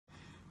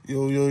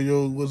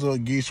Yo, what's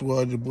up, Geek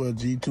Squad? Your boy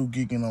G2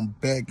 Geek, and I'm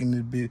back in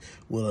this bitch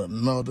with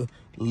another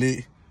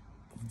lit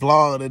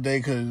vlog today,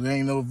 because there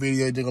ain't no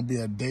video, it's gonna be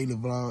a daily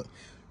vlog.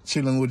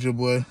 Chilling with your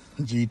boy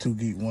G2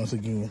 Geek once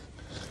again.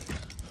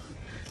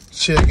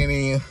 Checking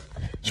in,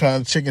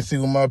 trying to check and see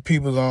what my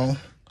people's on.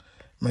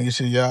 Making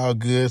sure y'all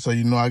good, so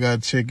you know I gotta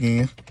check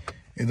in.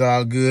 It's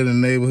all good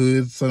in the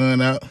neighborhood,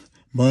 sun out,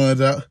 buns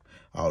out.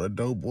 All the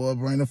dope boy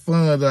bring the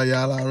funds out.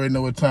 Y'all already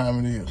know what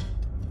time it is.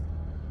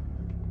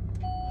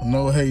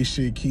 No hate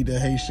shit. Keep that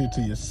hate shit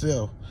to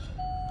yourself.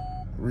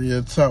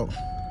 Real talk.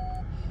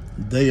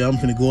 Today I'm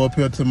finna go up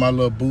here to my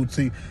little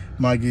boutique.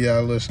 Might give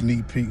y'all a little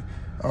sneak peek.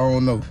 I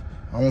don't know.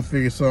 I'm gonna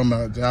figure something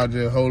out. Y'all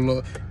just hold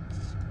up.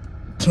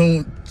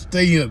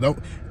 Stay here.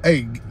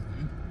 Hey,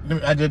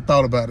 I just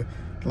thought about it.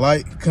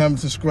 Like, comment,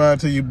 subscribe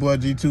to your boy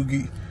G2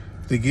 Geek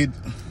to get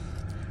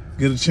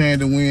a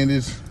chance to win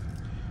this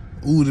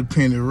Uzi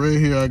pendant right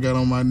here I got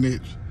on my neck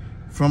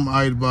from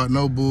Icebox.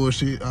 No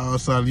bullshit.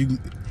 Outside, y'all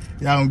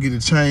gonna get the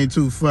chain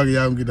too. Fuck it,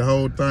 y'all gonna get the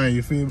whole thing.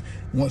 You feel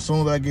me? As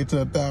soon as I get to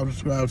 1,000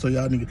 subscribers, so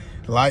y'all need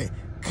to like,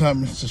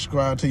 comment,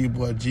 subscribe to your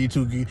boy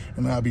G2 Geek,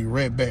 and I'll be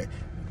right back.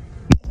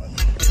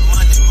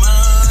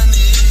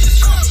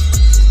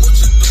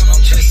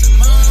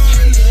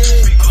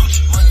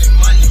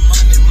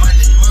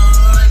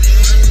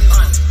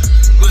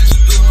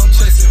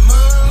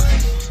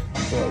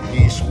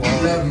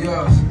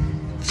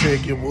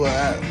 Check your boy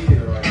out.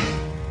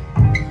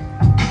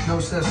 No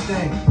such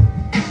thing.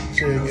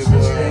 Check your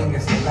boy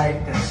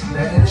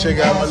out. Check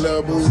out my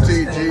little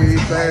boutique, G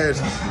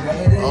Fashion.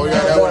 Oh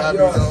yeah, that's what I be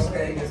doing.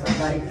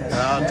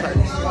 All type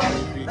of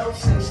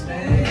shit.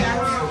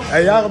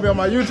 Hey, y'all gonna be on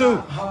my YouTube?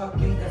 Y'all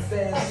be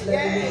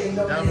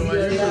on my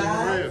YouTube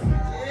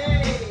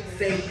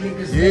for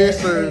real. Yes,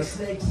 sir.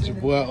 It's your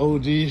boy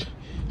OG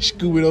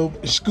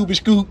Scooby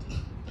Scoop.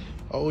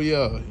 Oh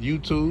yeah,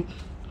 YouTube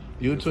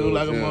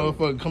like a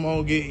motherfucker. Come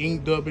on, get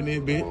inked up in this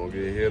bitch. Come on,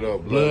 get hit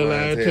up.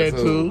 Bloodline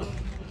tattoo.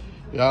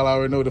 Y'all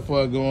already know what the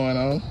fuck going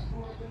on.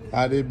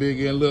 Out there big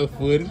and little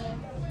footy.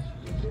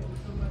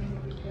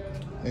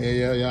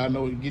 Yeah, y'all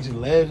know what get your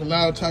legs and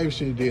all type of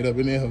shit did up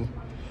in there.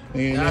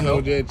 And that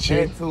hoe just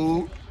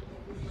chill.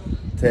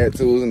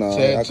 Tattoos and all.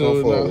 I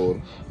come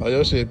forward. Oh,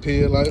 your shit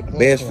peel like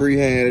best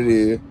freehand it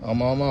is. Oh,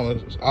 my mama,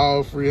 it's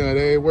all freehand.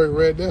 They work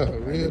right there.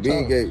 Real the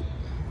big gate.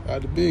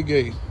 At the big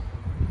gate.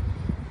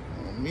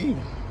 Me.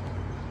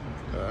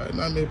 Alright,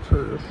 not me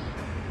pearl.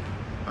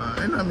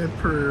 Alright, not me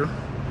pearl.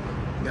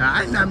 Yeah,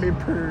 I ain't not me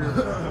pearl.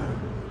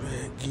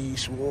 Bad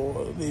geese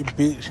war. They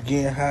bitch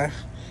getting high.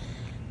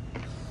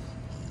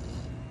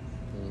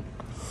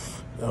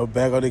 The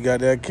back of the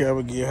goddamn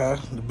camera get high.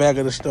 The back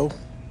of the stove.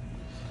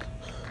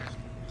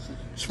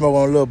 Smoke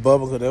on a little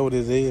bubble, because that's what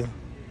this is.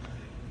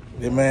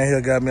 This man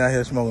here got me out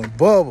here smoking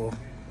bubble.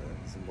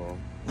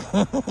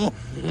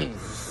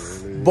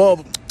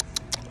 Bubble.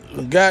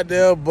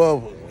 Goddamn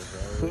bubble.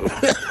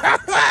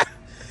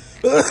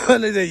 They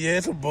said, yeah,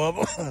 it's a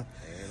bubble.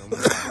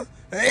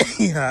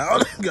 Hey, I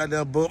don't got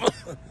that bubble.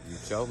 You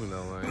choking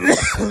though, man.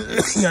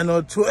 You got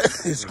no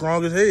twist. It's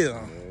strong as hell.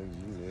 Yeah,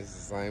 it's the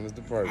same as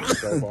the purple.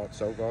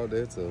 Choke all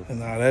that too.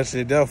 Nah, that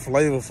shit, that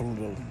flavor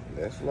from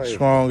the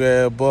strong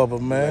ass bubble,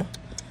 man.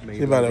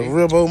 She about to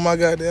rip over my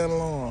goddamn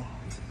lawn.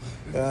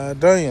 God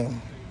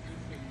damn.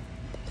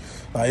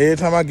 Like every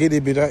time I get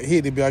this bitch, I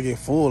hit this bitch, I get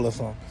full or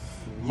something.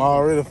 I'm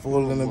already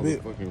full in a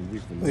bit.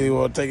 You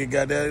want to take a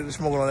goddamn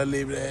smoking on that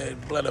little ass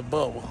bloody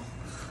bubble.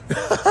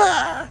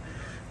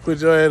 Put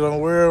your ass on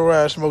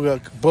worldwide, smoke a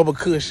bubble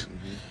kush.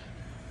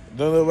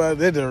 Don't know about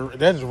that.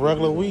 That's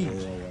regular weed.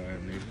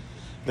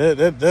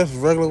 That's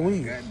regular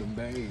weed.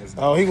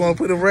 Oh, he want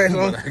to put them racks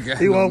on.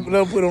 He want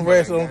to put them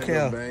racks on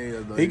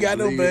camera. He got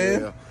them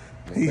bad.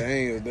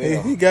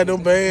 He got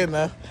them bad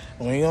now.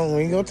 We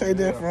ain't gonna take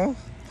that from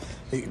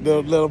him.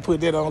 Let him put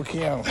that on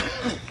camera.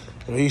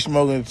 He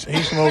smoking,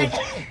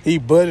 he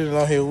butted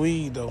on his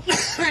weed though.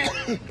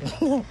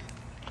 That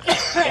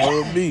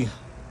would be.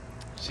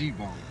 Cheap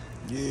on it.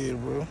 Yeah,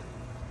 bro.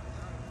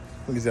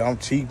 He said, I'm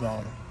cheap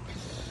on it.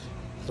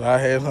 So I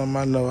had something in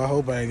my nose. I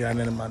hope I ain't got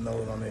nothing in my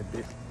nose on that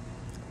bitch.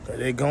 Cause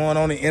they going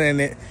on the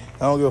internet. I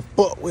don't give a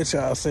fuck what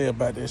y'all say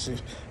about that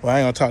shit. Well, I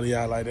ain't gonna talk to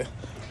y'all like that.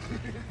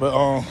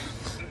 But,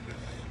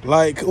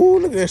 like, ooh,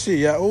 look at that shit,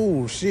 y'all.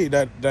 Ooh, shit,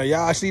 that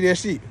y'all see that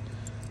shit?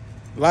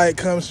 Like,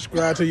 comment,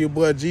 subscribe to your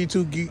boy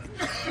G2 Geek.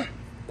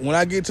 When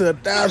I get to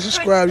 1,000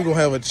 subscribers, you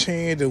gonna have a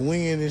chance to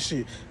win this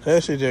shit.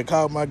 That shit just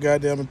caught my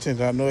goddamn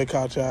attention. I know it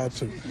caught y'all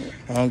too.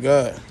 Oh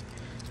God.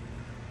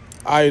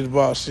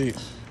 Icebox shit.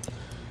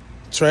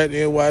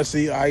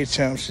 traxnyc ice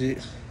champ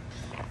shit.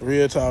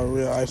 Real talk,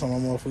 real ice on my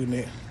motherfucking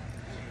neck.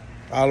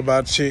 All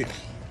about chick.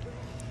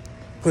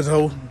 Pussy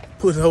hoe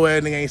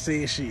ass nigga ain't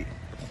saying shit.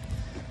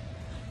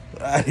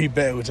 I be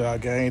back with y'all,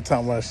 gang. I ain't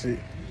talking about shit.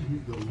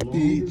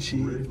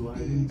 Bitchy,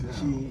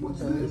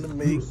 gonna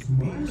make me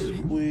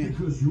sweat.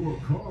 Because your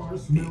car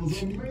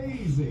smells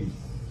amazing.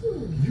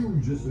 You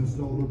just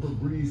installed a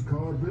Febreze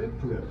car vent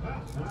clip.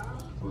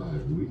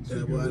 5 weeks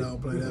That's why I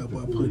don't play that.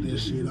 Why I put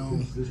this shit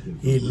on.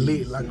 It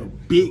lit like a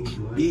big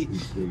bitch.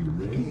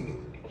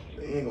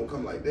 It ain't gonna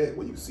come like that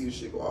where you see the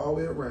shit go all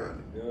the way around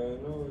it. Yeah, I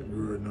know it.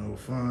 Good, no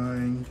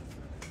fine.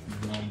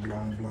 Blum,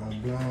 blum,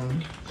 blum,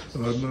 blum.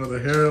 Another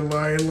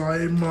hairline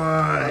like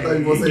mine. I thought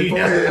you was gonna say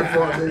forehead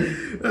part, baby.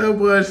 That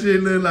boy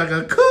shit look like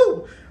a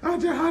coupe. I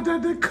just hopped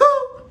out the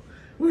coupe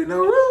with no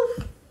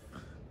roof.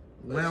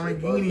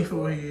 Lamborghini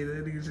forehead.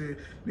 That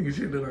nigga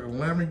shit look like a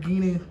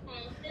Lamborghini.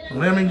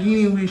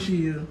 Lamborghini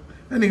windshield.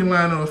 That nigga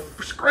line up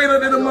straight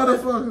up than a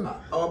motherfucker.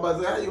 Oh, about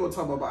to say, how you gonna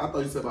talk about? I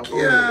thought you said about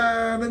forehead.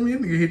 Yeah, that mean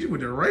nigga hit you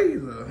with the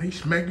razor. He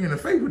smack you in the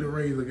face with the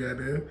razor,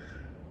 goddamn.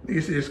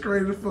 Nigga shit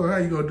straight as fuck. How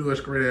you gonna do a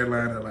straight ass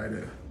line up like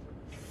that?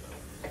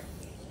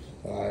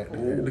 Alright,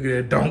 look at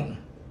that donk.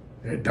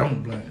 That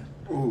donk blunt.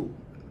 Ooh.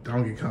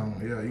 Donkey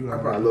Kong. Yeah, you I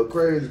probably look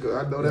crazy because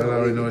I know that. I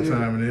already know what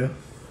time it is.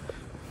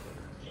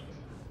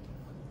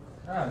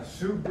 Ah,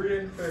 shoot Bree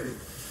in the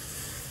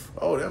face.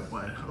 Oh, that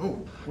boy.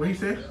 Oh, what he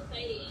said?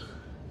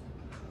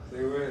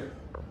 Say what?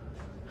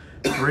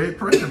 Red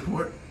press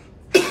report.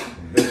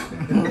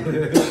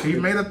 He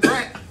made a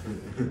threat.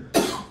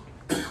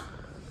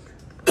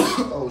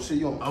 Oh shit,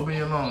 you on? Open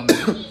your lungs.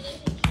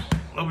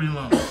 Open your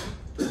lungs.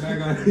 Yeah,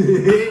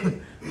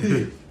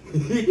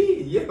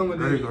 I'm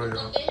There you go,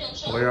 y'all.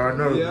 Well, y'all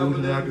know the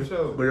goose market.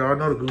 But y'all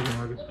know the goose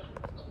market.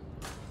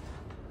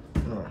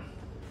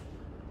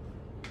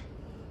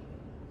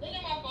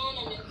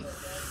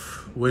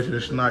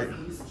 Wesley Snipe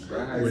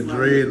with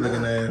dread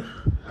looking ass.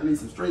 I need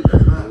some straight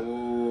back, man.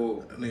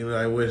 Oh, Nigga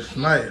like Wesley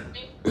Snipe.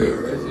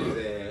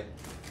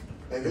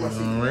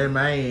 Red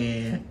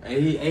man.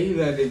 Hey, he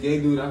like the gay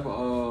dude off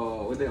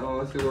of what they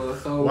shit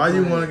was so. Why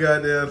you wanna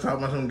goddamn talk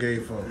about some gay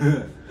folk?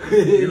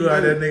 You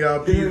like that nigga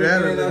out P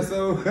Valley.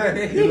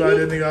 You like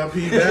that nigga out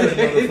P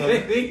Valley,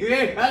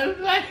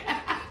 motherfucker.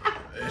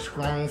 That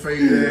strong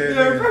face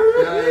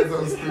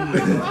ass.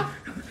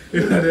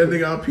 You like that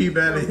nigga out P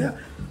Valley. That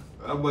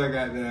boy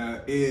got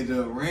the edge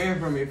up, ran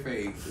from his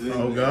face.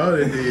 Oh God,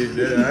 it did.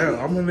 Yeah,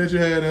 I'm gonna let you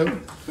have that.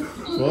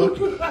 Fuck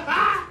you.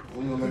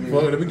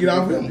 Fuck, let me get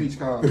off him. Peach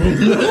car.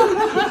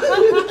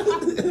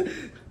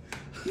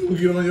 You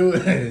get on your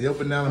ass. Your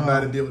banana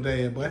body deal with that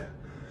ass, boy.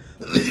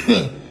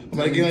 I'm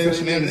gonna get on your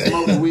shenanigans.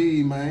 Smoke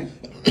weed, man.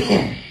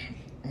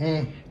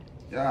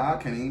 Yeah, I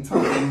can't even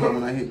talk anymore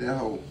when I hit that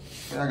hole.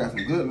 I got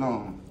some good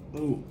long.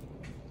 Ooh.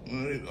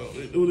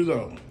 What is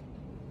on?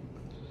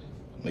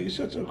 Nigga,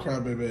 shut your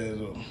crybaby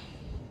ass up.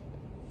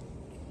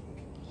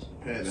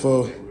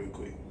 For real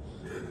quick.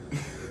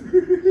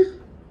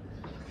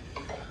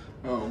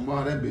 Oh,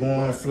 man, that bitch.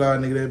 born fly,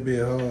 nigga, that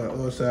bitch hard,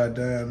 upside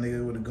down,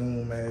 nigga, with a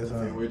goon mask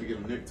Can't on. wait to get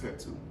a neck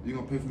tattoo. You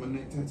gonna pay for my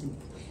neck tattoo?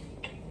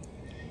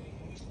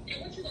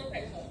 What you gonna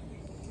pay for?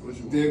 What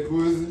you want? Dead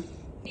pussy.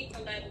 He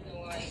come back with the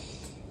white.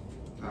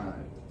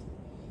 Alright.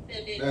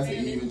 That's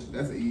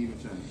an even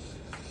change.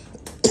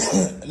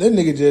 That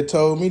nigga just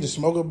told me to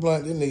smoke a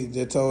blunt. That nigga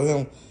just told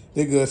him,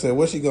 that girl said,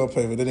 what she gonna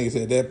pay for? That nigga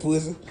said, that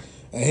pussy.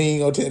 And he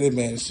ain't gonna tell that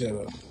man to shut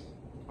up.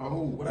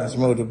 Oh, what I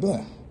smoked the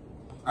blunt.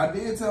 I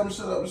did tell him to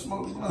shut up and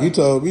smoke the blunt. He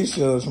told me to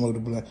shut up and smoke the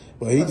blunt.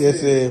 But he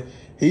just said,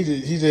 he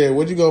said,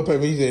 what you gonna pay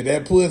for? He said,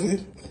 that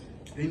pussy.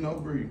 He no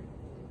breed.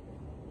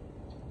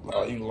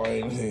 Oh, you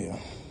lame as hell.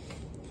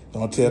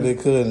 Don't tell that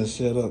cousin to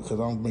shut up, cause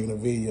I'm making a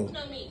video.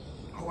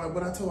 Oh,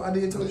 but I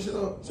did tell him to shut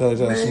up. So,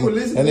 Man, you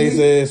listen and to they me.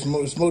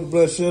 said, smoke the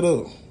blunt, shut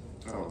up.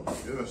 Oh,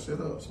 yeah, shut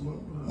up,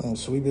 smoke the blunt. I'm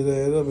sweep his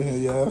ass up in here,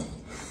 y'all.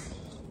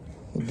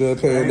 Dub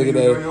Perry, look at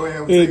that.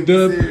 that. Hey,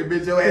 Dub.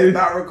 Bitch, your ass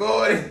not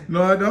recording.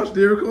 No, I don't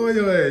still record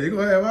your ass. You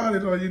gonna have all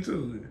this on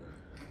YouTube.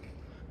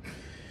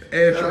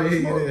 Ashley, he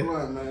Smoke the that.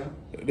 blunt, man.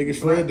 Nigga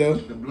Fred though.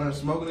 The blunt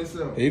smoking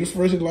itself. He the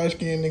first light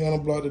skinned nigga on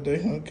the block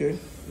today. Okay.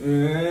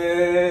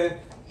 Yeah.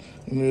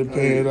 Nigga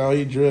paying all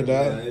he drilled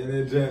out. I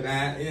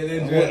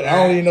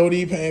don't even know what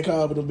he paying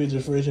called, but them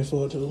bitches fresh and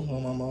fuck too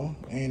on my mom.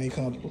 Ain't they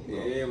comfortable?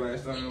 Yeah,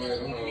 everybody's starting with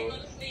them.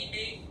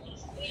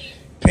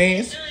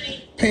 Pants,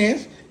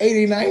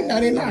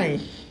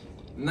 89.99.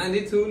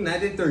 92,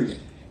 93.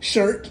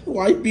 Shirt,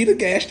 white beater,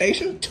 gas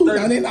station,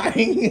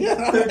 $2.99.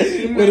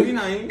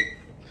 $13.99.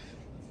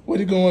 What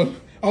you going?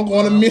 I'm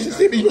going to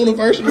Mississippi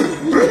University. Look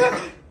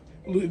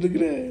at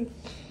that.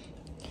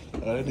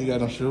 That nigga got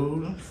them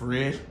shoes,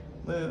 fresh.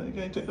 Man, you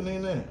can't take a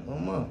nigga there. Oh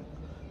my.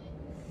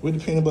 With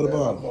the peanut butter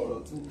bottom.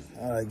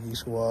 Alright, Geek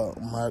Squad.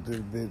 I'm out this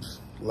bitch.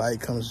 Like,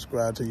 comment,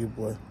 subscribe to your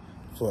boy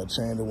for a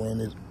chance to win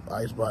this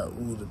Ice by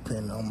Ooh,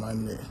 depending on my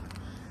neck.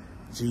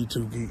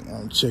 G2 Geek,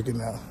 I'm checking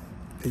out.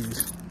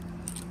 Peace.